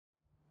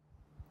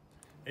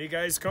Hey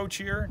guys, Coach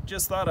here.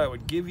 Just thought I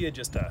would give you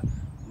just a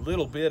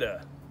little bit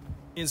of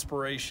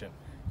inspiration.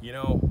 You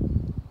know,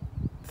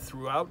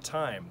 throughout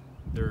time,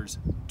 there's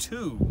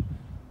two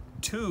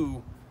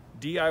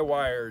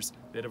DIYers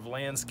that have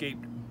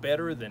landscaped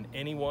better than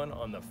anyone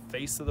on the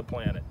face of the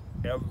planet,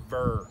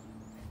 ever.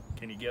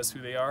 Can you guess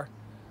who they are?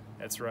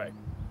 That's right,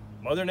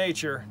 Mother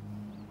Nature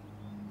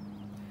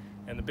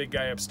and the big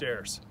guy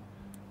upstairs.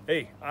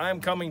 Hey, I'm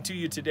coming to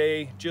you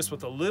today just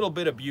with a little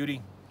bit of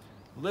beauty,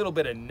 a little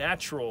bit of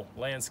natural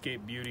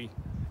landscape beauty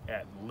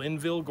at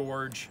Linville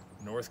Gorge,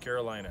 North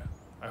Carolina.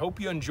 I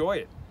hope you enjoy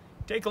it.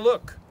 Take a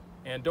look,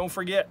 and don't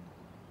forget,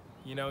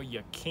 you know,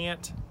 you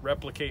can't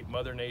replicate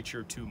Mother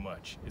Nature too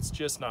much. It's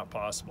just not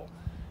possible.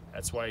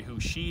 That's why who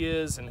she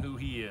is and who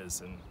he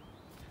is, and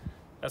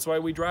that's why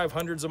we drive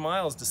hundreds of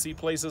miles to see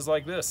places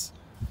like this.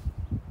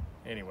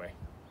 Anyway,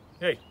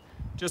 hey,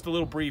 just a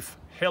little brief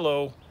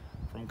hello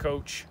from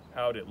Coach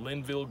out at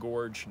Linville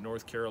Gorge,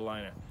 North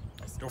Carolina.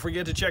 Don't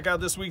forget to check out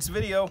this week's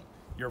video,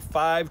 your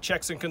 5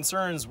 checks and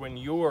concerns when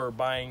you're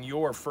buying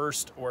your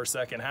first or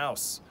second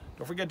house.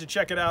 Don't forget to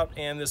check it out,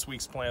 and this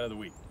week's plan of the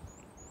week.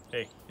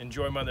 Hey,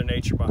 enjoy Mother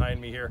Nature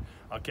behind me here.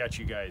 I'll catch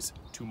you guys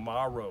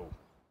tomorrow.